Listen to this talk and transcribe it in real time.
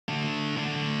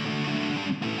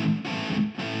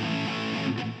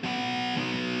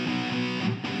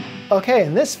Okay,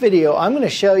 in this video, I'm going to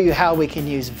show you how we can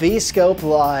use Veescope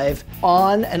Live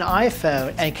on an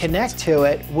iPhone and connect to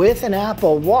it with an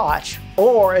Apple Watch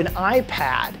or an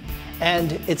iPad.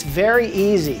 And it's very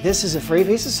easy. This is a free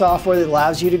piece of software that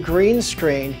allows you to green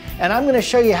screen, and I'm going to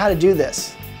show you how to do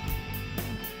this.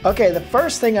 Okay, the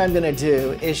first thing I'm going to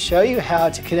do is show you how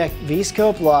to connect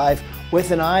Veescope Live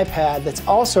with an iPad that's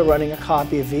also running a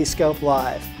copy of Veescope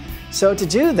Live. So to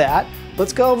do that,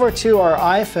 let's go over to our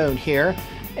iPhone here.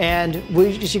 And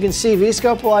as you can see,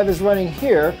 Veescope Live is running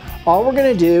here. All we're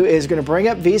going to do is going to bring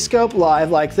up Veescope Live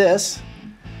like this.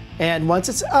 And once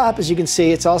it's up, as you can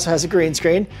see, it also has a green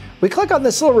screen. We click on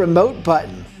this little remote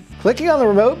button. Clicking on the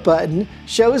remote button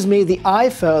shows me the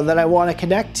iPhone that I want to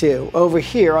connect to over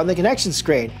here on the connection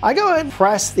screen. I go ahead and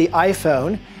press the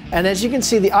iPhone. And as you can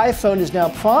see, the iPhone is now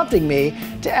prompting me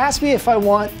to ask me if I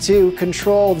want to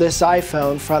control this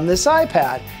iPhone from this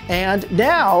iPad. And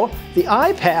now the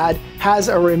iPad has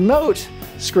a remote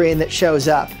screen that shows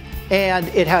up. And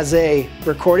it has a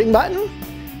recording button,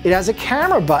 it has a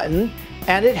camera button,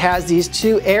 and it has these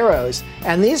two arrows.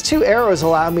 And these two arrows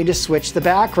allow me to switch the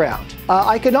background.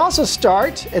 I can also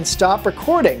start and stop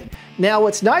recording. Now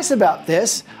what's nice about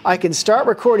this, I can start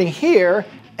recording here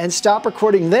and stop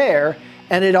recording there,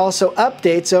 and it also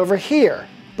updates over here.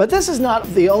 But this is not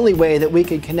the only way that we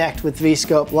can connect with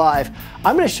Veescope Live.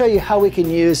 I'm going to show you how we can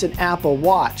use an Apple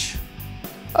Watch.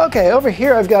 Okay, over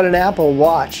here I've got an Apple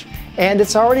Watch, and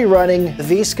it's already running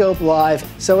Veescope Live.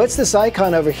 So it's this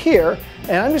icon over here,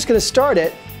 and I'm just going to start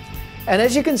it. And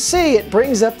as you can see, it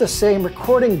brings up the same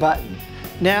recording button.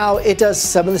 Now it does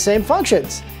some of the same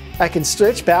functions. I can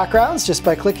switch backgrounds just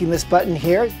by clicking this button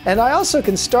here, and I also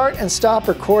can start and stop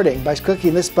recording by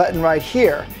clicking this button right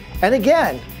here. And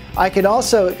again, I can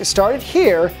also start it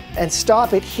here and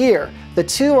stop it here. The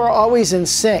two are always in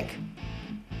sync.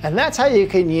 And that's how you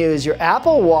can use your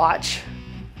Apple Watch,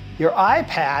 your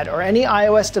iPad, or any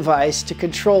iOS device to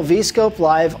control Veescope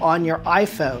Live on your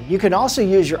iPhone. You can also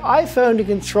use your iPhone to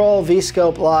control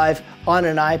Veescope Live on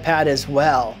an iPad as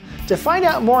well. To find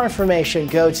out more information,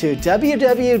 go to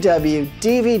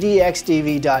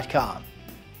www.dvdxdv.com.